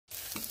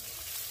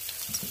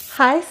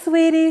Hi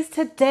sweeties,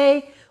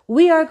 today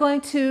we are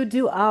going to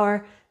do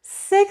our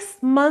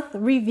 6-month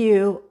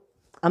review.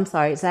 I'm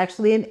sorry, it's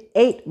actually an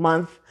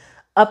 8-month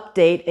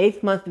update,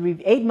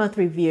 8-month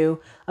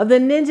review of the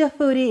Ninja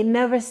Foodi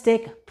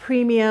NeverStick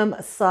Premium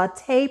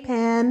Sauté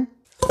Pan.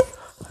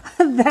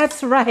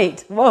 That's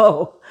right,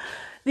 whoa.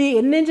 The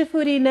Ninja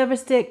Foodi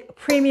NeverStick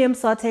Premium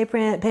Sauté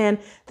Pan.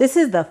 This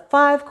is the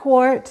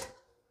 5-quart.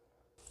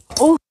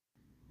 Oh.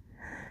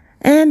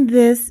 And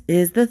this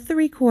is the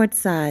 3-quart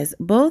size.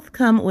 Both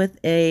come with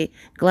a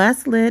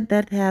glass lid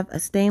that have a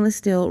stainless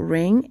steel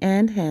ring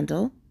and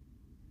handle.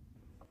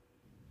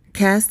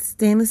 Cast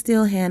stainless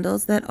steel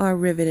handles that are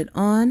riveted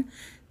on.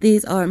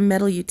 These are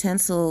metal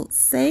utensil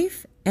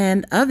safe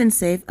and oven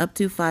safe up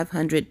to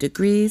 500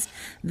 degrees.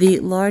 The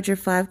larger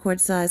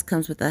 5-quart size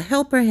comes with a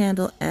helper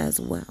handle as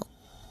well.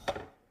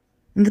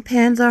 And the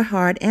pans are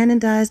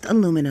hard-anodized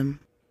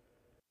aluminum.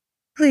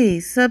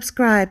 Please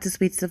subscribe to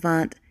Sweet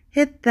Savant.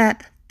 Hit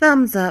that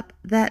thumbs up,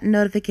 that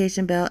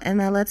notification bell, and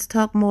now let's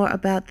talk more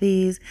about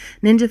these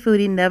Ninja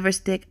Foodi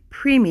NeverStick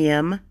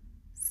Premium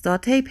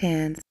Sauté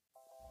Pans.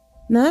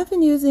 Now I've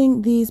been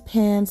using these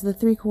pans, the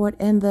 3-quart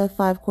and the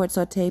 5-quart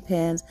Sauté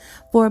pans,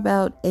 for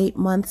about 8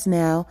 months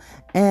now,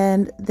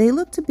 and they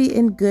look to be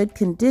in good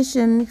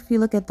condition. If you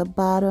look at the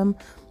bottom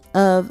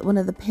of one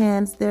of the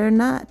pans, they're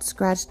not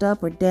scratched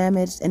up or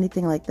damaged,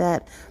 anything like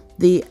that.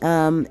 The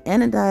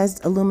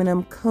anodized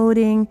aluminum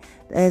coating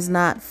is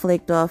not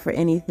flaked off or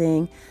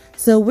anything.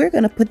 So we're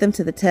going to put them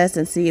to the test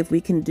and see if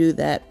we can do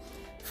that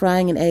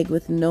frying an egg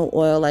with no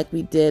oil like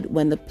we did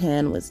when the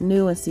pan was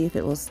new, and see if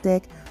it will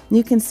stick.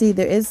 You can see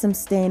there is some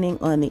staining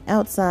on the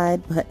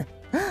outside, but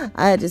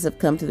I just have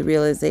come to the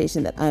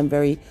realization that I'm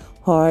very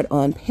hard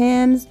on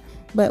pans.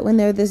 But when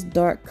they're this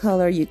dark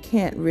color, you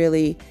can't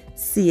really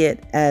see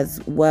it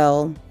as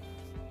well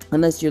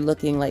unless you're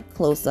looking like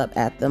close up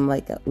at them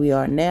like we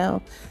are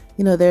now.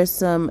 You know, there's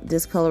some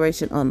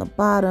discoloration on the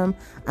bottom.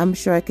 I'm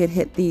sure I could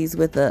hit these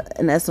with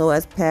an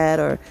SOS pad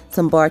or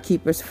some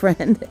barkeeper's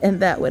friend,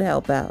 and that would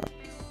help out.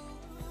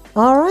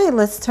 All right,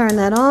 let's turn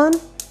that on.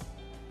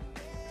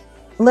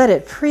 Let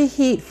it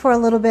preheat for a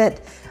little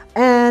bit,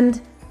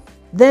 and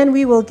then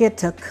we will get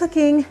to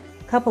cooking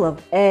a couple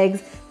of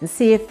eggs and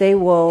see if they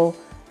will,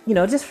 you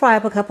know, just fry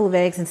up a couple of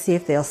eggs and see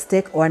if they'll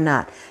stick or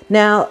not.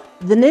 Now,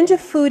 the Ninja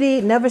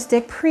Foodi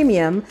NeverStick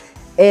Premium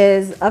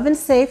is oven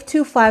safe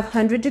to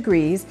 500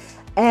 degrees,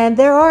 and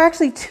there are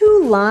actually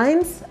 2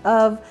 lines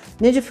of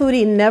Ninja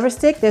Foodi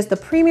NeverStick. There's the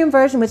premium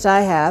version, which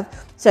I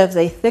have, so it's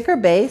a thicker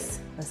base.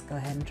 Let's go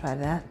ahead and try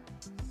that.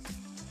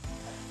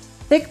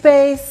 Thick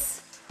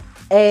base,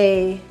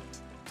 a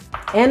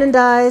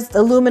anodized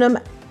aluminum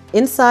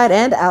inside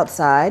and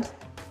outside,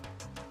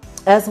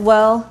 as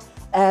well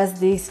as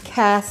these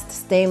cast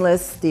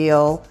stainless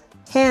steel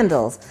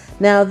handles.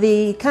 Now,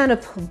 the kind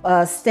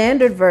of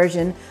standard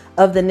version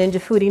of the Ninja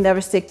Foodi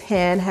NeverStick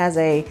pan has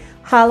a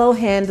hollow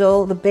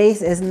handle. The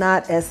base is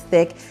not as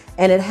thick,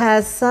 and it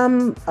has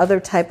some other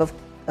type of,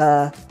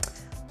 I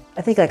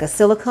think like a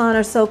silicone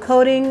or so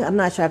coating. I'm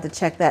not sure, I have to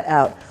check that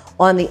out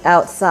on the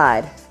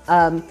outside.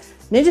 Ninja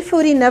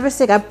Foodi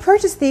NeverStick, I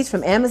purchased these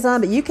from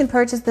Amazon, but you can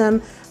purchase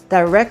them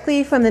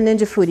directly from the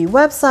Ninja Foodi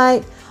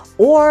website,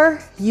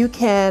 or you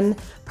can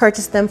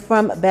purchase them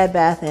from Bed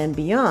Bath &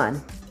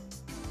 Beyond.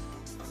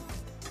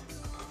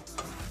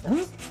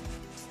 Oh.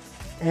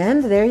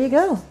 And there you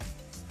go.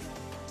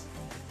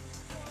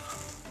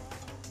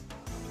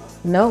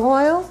 No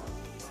oil.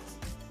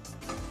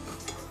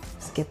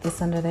 Let's get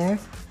this under there.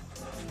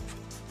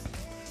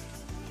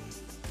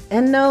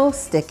 And no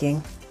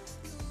sticking.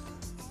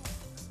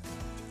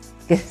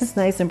 It's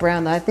nice and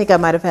brown. I think I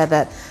might have had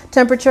that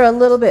temperature a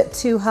little bit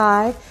too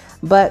high,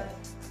 but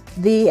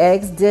the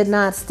eggs did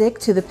not stick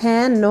to the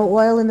pan. No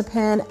oil in the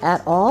pan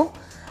at all.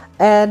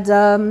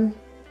 And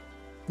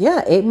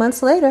yeah, 8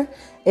 months later,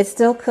 it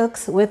still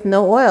cooks with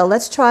no oil.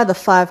 Let's try the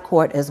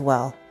 5-quart as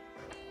well.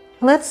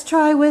 Let's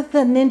try with the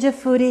Ninja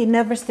Foodi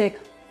NeverStick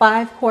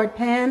 5-quart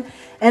pan.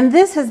 And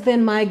this has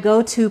been my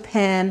go-to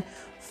pan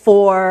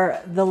for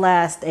the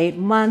last 8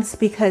 months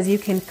because you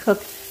can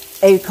cook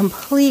a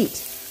complete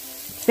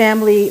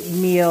family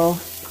meal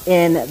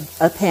in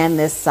a pan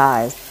this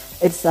size.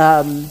 It's,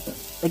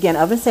 again,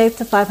 oven safe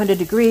to 500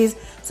 degrees.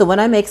 So when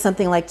I make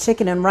something like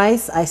chicken and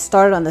rice, I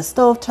start on the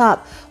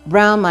stovetop,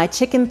 brown my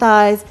chicken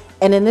thighs,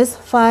 and in this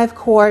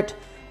 5-quart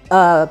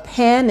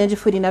pan, Ninja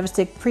Foodi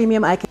NeverStick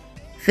Premium, I can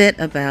fit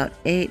about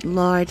 8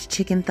 large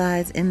chicken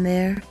thighs in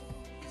there.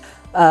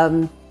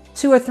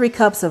 2 or 3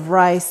 cups of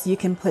rice. You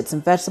can put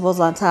some vegetables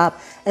on top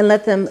and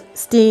let them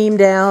steam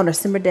down or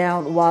simmer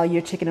down while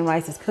your chicken and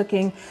rice is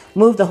cooking.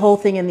 Move the whole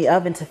thing in the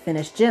oven to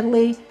finish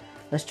gently.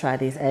 Let's try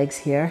these eggs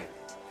here.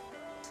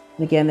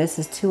 And again, this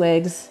is 2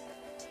 eggs,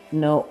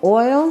 no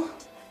oil.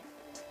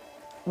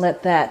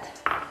 Let that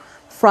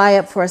fry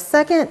up for a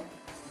second.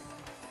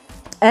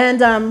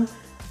 And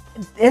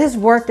it has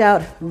worked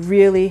out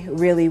really,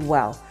 really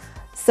well.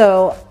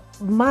 So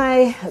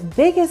my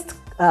biggest,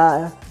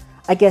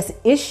 I guess,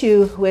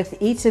 issue with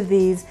each of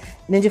these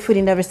Ninja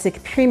Foodi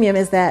NeverStick Premium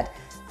is that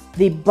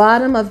the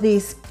bottom of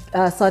these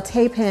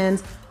sauté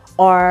pans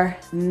are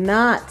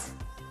not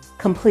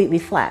completely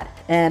flat.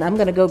 And I'm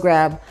gonna go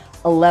grab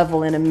a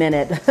level in a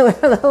minute.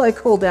 Let it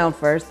cool down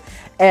first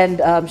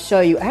and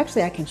show you.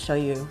 Actually, I can show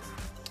you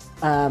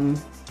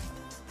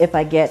if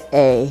I get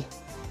a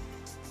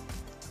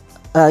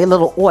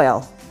little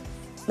oil.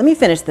 Let me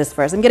finish this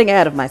first. I'm getting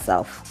ahead of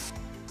myself.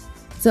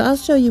 So I'll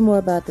show you more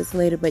about this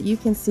later, but you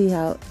can see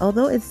how,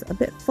 although it's a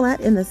bit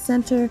flat in the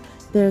center,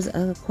 there's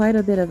quite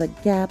a bit of a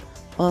gap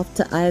off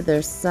to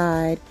either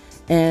side.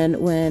 And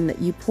when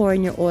you pour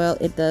in your oil,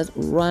 it does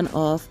run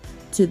off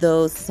to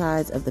those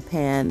sides of the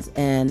pans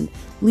and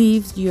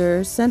leaves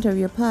your center of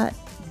your pot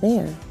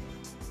bare.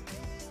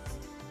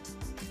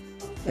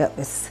 Yep,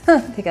 I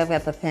think I've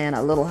got the pan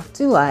a little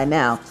too high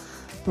now.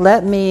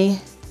 Let's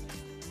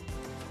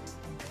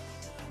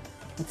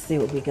see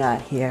what we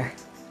got here.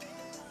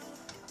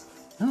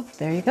 Oh,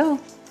 there you go.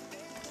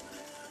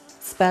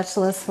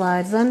 Spatula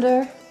slides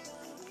under.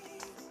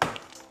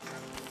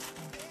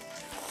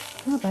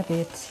 Oh, might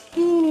be a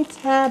teeny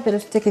tad bit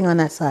of sticking on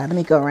that side. Let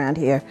me go around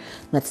here.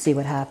 Let's see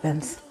what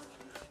happens.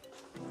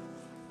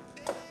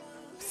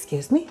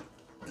 Excuse me.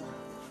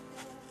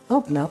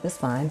 Oh, nope, it's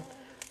fine.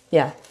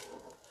 Yeah,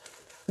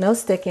 no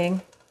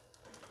sticking.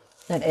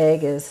 That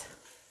egg is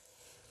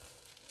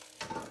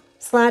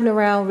sliding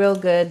around real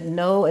good.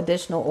 No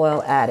additional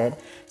oil added.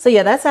 So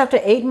yeah, that's after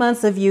 8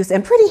 months of use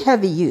and pretty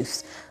heavy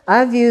use.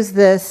 I've used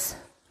this,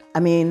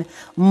 I mean,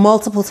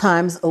 multiple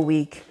times a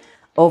week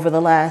over the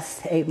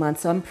last 8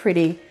 months. So I'm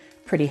pretty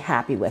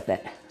happy with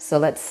it. So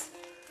let's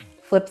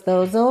flip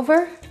those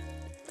over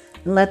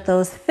and let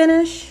those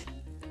finish.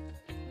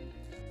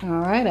 All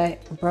right, I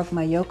broke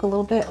my yolk a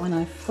little bit when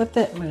I flipped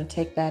it. I'm gonna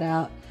take that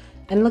out.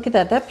 And look at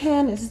that, that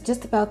pan is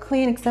just about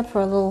clean except for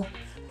a little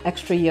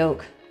extra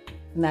yolk,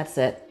 and that's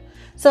it.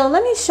 So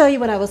let me show you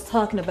what I was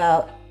talking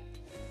about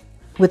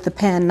with the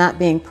pan not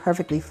being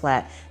perfectly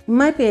flat. You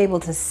might be able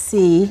to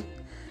see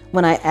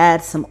when I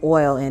add some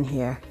oil in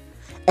here.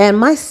 And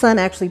my son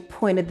actually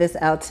pointed this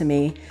out to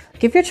me.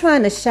 If you're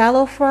trying to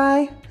shallow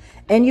fry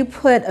and you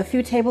put a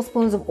few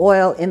tablespoons of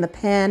oil in the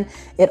pan,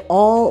 it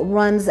all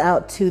runs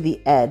out to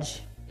the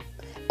edge.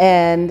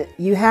 And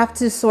you have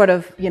to sort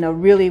of,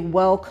 really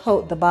well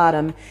coat the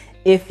bottom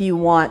if you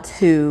want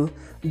to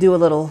do a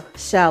little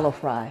shallow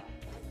fry.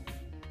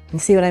 You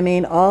see what I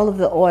mean? All of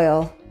the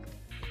oil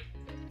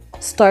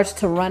starts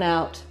to run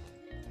out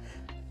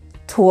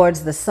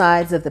towards the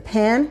sides of the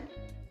pan,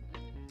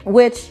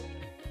 which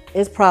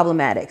is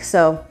problematic.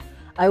 So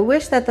I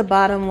wish that the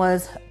bottom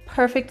was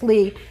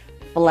perfectly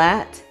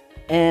flat,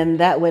 and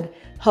that would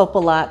help a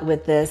lot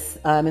with this.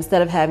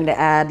 Instead of having to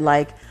add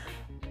like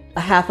a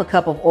half a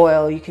cup of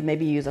oil, you could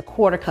maybe use a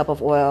quarter cup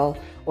of oil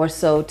or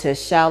so to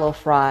shallow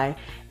fry,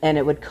 and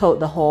it would coat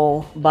the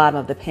whole bottom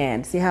of the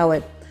pan. See how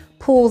it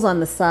pools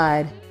on the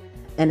side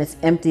and it's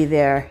empty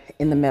there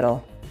in the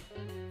middle.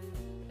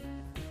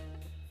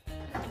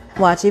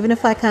 Watch, even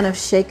if I kind of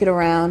shake it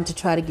around to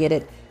try to get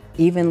it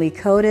evenly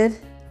coated,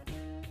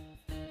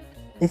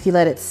 if you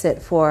let it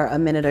sit for a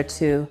minute or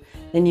two,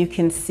 then you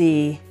can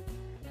see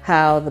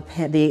how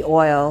the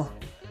oil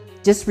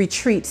just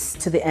retreats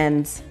to the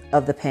ends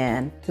of the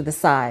pan, to the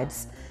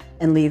sides,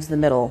 and leaves the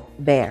middle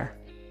bare.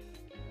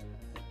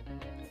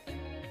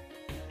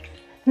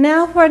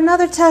 Now for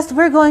another test,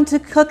 we're going to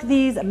cook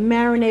these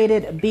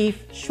marinated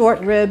beef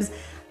short ribs.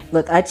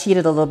 Look, I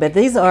cheated a little bit.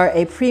 These are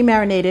a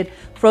pre-marinated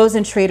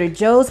frozen Trader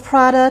Joe's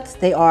product.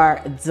 They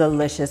are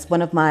delicious.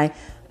 One of my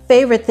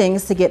favorite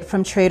things to get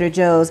from Trader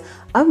Joe's.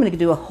 I'm gonna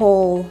do a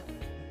whole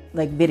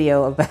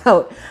video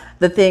about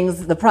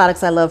the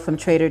products I love from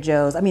Trader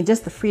Joe's. I mean,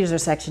 just the freezer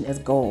section is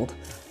gold.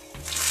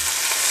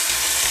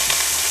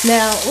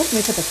 Now, let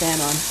me put the fan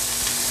on.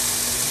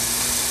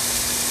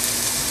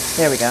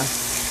 There we go.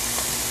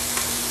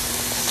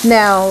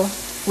 Now,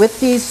 with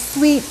these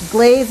sweet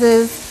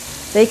glazes,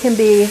 they can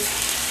be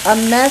a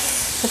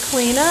mess to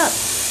clean up.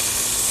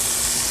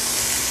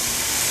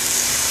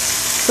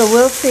 So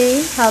we'll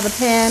see how the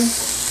pan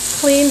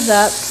cleans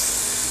up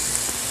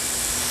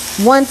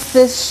once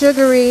this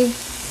sugary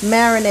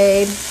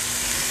marinade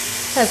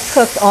has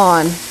cooked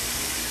on.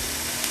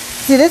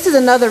 See, this is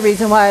another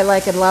reason why I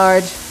like a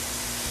large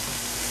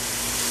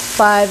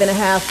 5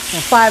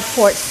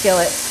 quart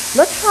skillet.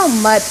 Look how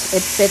much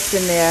it fits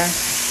in there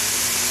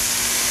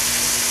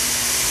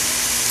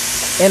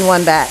in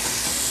one batch.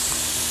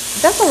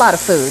 That's a lot of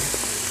food.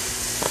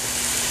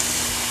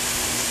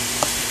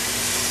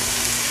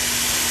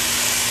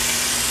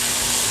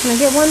 Can I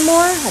get one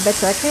more? I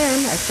bet you I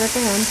can. I sure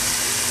can.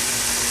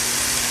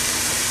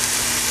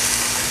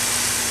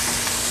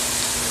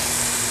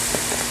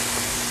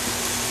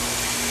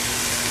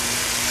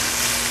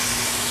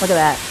 Look at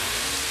that.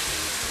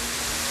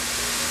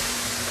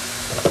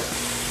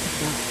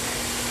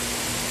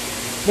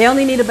 They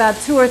only need about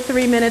 2 or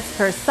 3 minutes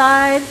per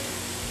side.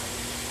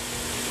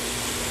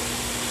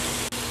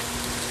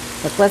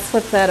 Look, let's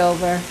flip that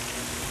over.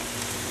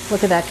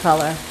 Look at that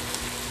color.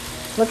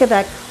 Look at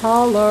that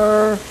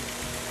color.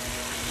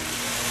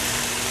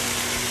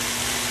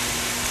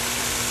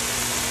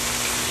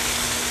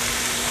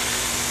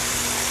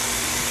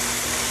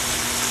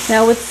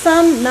 Now with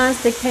some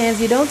non-stick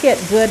pans, you don't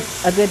get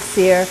a good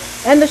sear,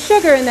 and the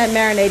sugar in that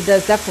marinade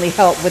does definitely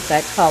help with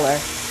that color.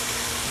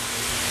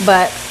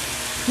 But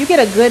you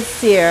get a good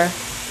sear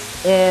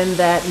in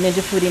that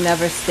Ninja Foodi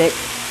NeverStick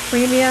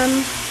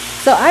Premium.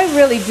 So I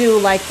really do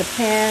like the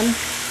pan.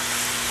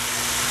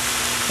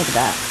 Look at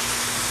that.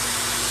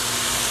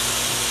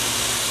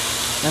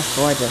 That's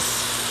gorgeous.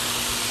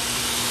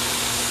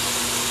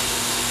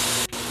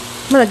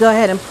 I'm going to go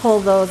ahead and pull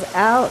those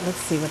out. Let's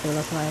see what they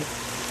look like.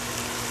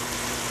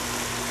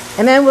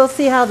 And then we'll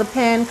see how the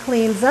pan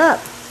cleans up.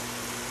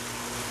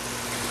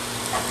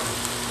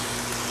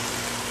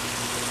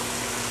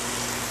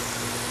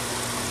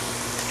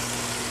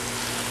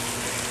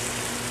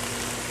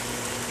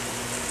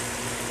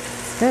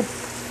 It's good.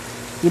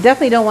 You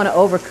definitely don't want to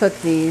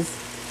overcook these.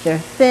 They're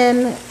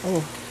thin.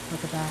 Oh,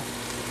 look at that.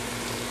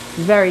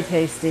 Very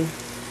tasty.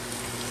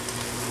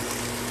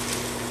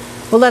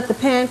 We'll let the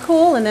pan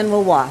cool and then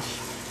we'll wash.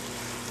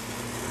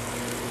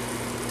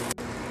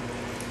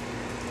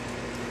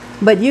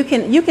 But you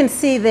can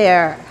see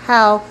there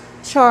how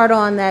charred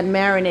on that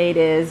marinade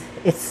is.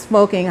 It's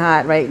smoking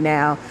hot right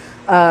now.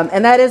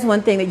 And that is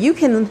one thing that you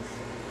can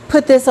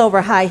put this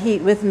over high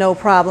heat with no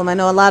problem. I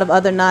know a lot of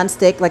other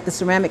non-stick, like the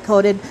ceramic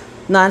coated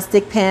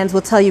non-stick pans, will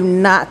tell you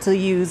not to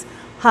use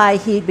high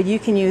heat, but you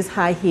can use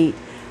high heat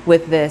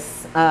with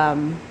this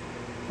Ninja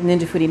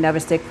Foodi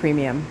NeverStick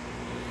Premium.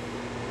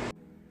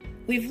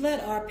 We've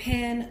let our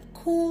pan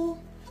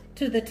cool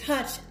to the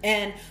touch,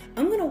 and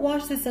I'm gonna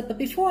wash this up, but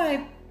before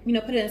I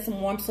put it in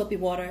some warm soapy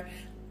water,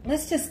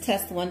 let's just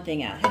test one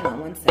thing out. Hang on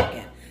one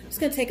second. I'm just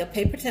gonna take a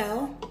paper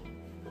towel,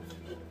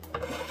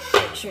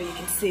 make sure you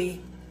can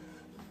see,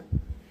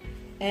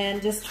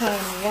 and just try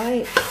and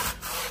wipe.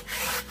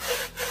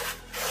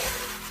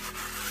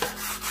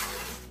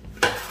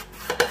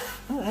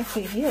 Oh,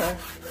 actually here.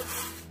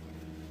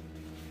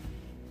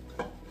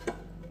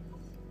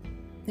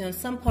 In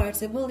some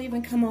parts it will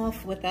even come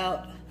off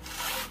without,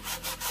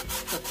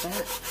 like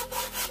that.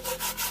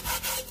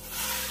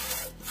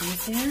 Can you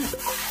see that?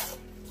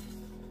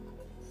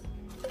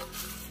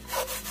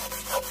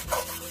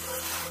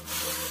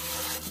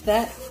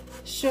 That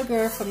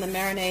sugar from the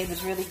marinade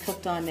was really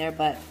cooked on there,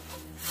 but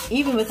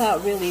even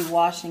without really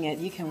washing it,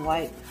 you can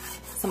wipe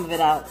some of it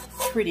out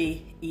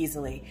pretty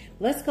easily.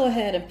 Let's go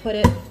ahead and put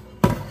it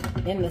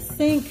in the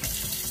sink,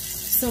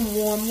 some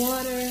warm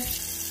water, a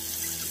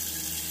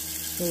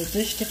little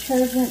dish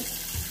detergent.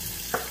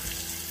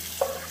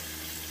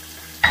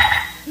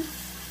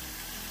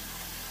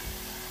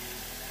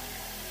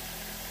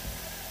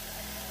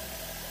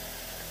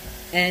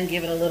 And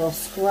give it a little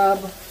scrub.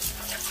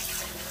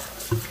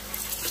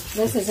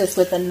 This is just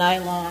with a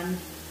nylon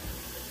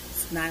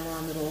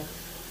little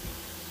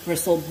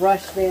bristle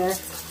brush there.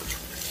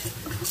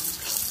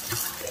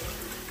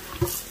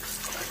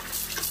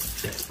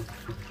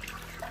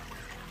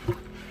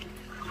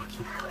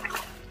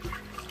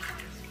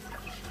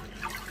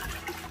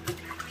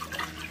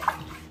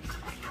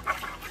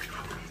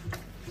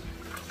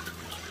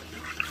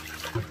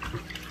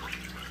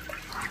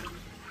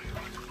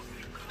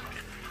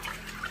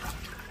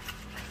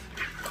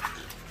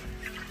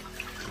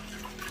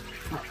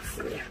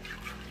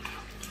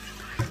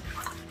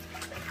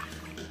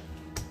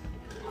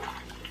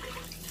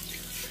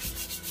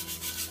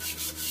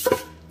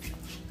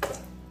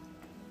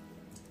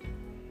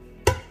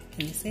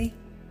 Can you see?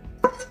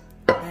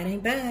 That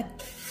ain't bad.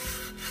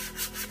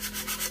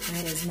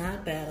 That is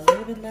not bad. A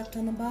little bit left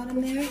on the bottom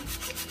there,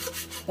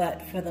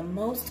 but for the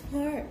most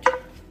part,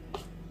 the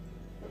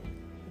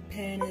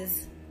pan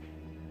is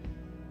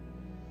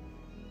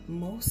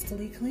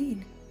mostly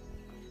clean.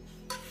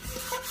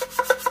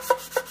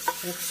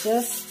 It's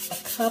just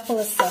a couple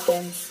of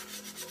seconds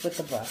with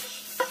the brush.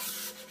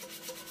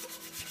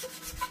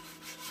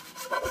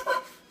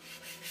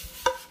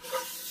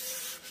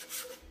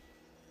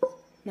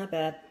 Not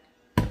bad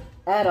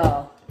at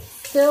all.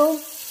 Still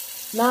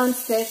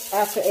non-stick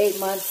after 8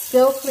 months,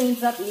 still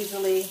cleans up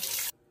easily.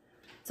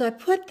 So I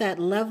put that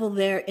level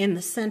there in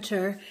the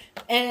center,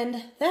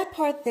 and that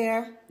part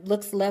there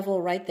looks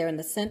level right there in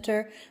the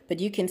center, but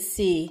you can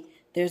see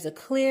there's a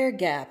clear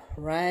gap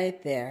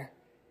right there.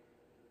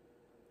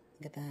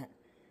 Look at that.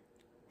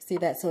 See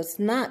that? So it's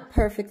not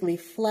perfectly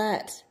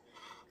flat.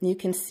 You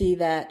can see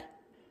that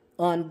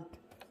on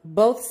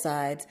both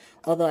sides,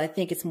 although I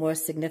think it's more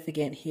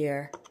significant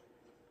here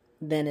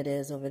than it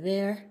is over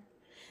there.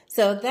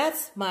 So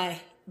that's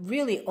my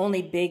really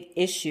only big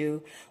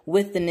issue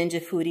with the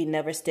Ninja Foodi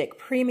NeverStick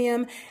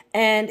Premium,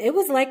 and it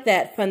was like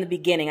that from the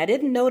beginning. I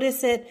didn't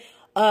notice it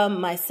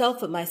myself,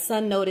 but my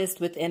son noticed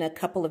within a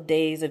couple of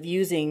days of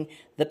using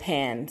the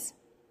pans.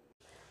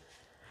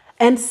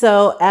 And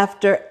so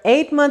after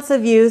 8 months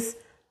of use,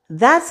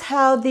 that's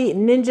how the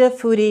Ninja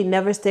Foodi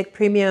NeverStick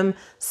Premium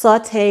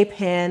Sauté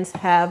pans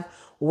have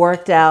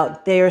worked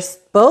out. They are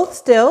both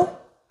still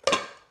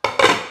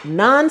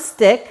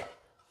non-stick.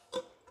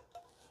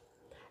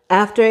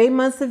 After 8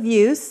 months of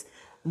use,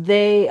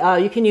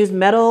 you can use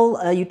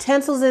metal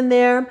utensils in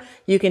there.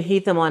 You can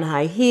heat them on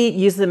high heat,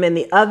 use them in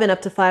the oven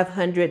up to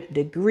 500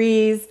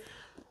 degrees.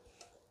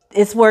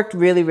 It's worked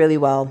really, really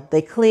well.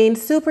 They clean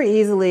super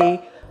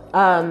easily.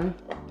 And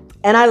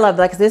I love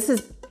that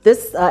because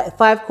this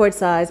 5-quart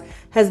size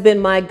has been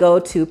my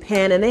go-to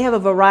pan, and they have a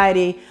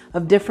variety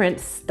of different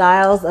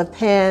styles of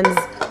pans,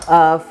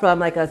 from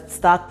like a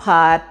stock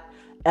pot,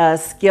 a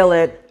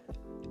skillet.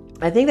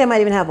 I think they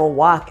might even have a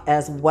wok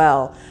as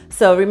well.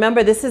 So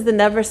remember, this is the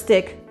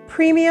NeverStick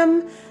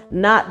Premium,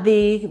 not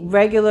the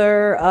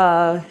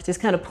regular, just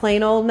kind of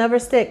plain old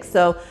NeverStick.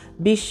 So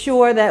be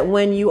sure that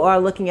when you are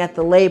looking at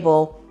the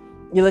label,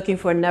 you're looking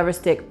for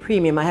NeverStick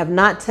Premium. I have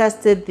not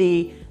tested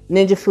the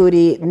Ninja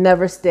Foodi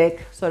NeverStick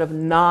sort of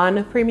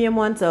non-premium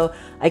one, so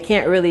I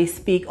can't really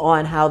speak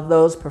on how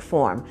those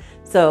perform.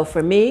 So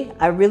for me,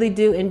 I really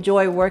do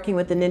enjoy working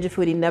with the Ninja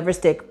Foodi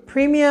NeverStick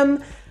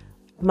Premium.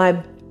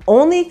 My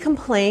only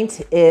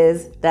complaint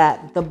is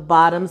that the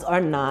bottoms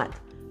are not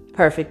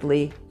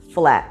perfectly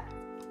flat.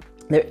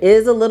 There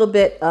is a little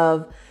bit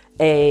of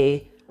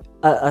a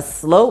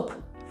slope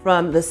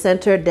from the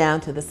center down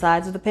to the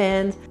sides of the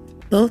pans.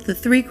 Both the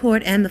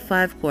 3-quart and the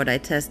 5-quart I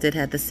tested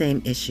had the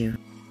same issue.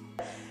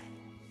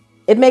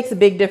 It makes a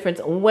big difference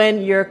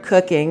when you're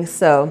cooking.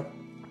 So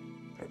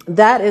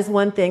that is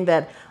one thing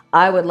that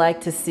I would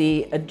like to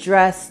see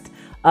addressed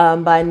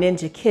by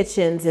Ninja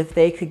Kitchens, if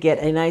they could get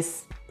a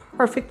nice,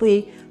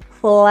 perfectly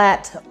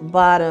flat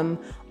bottom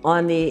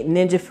on the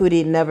Ninja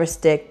Foodi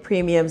NeverStick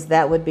Premiums.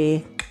 That would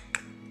be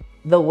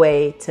the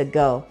way to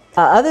go.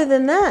 Other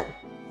than that,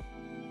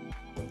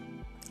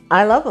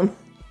 I love them.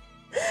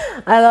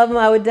 I love them.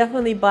 I would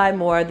definitely buy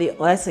more.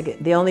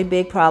 The only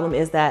big problem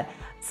is that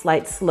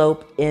slight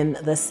slope in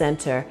the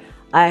center.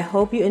 I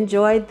hope you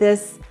enjoyed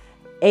this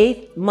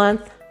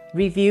 8-month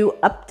review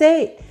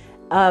update.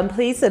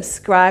 Please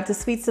subscribe to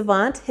Sweet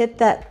Savant. Hit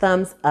that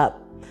thumbs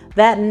up,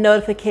 that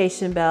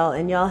notification bell,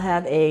 and y'all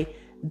have a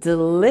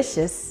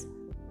delicious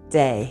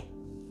day.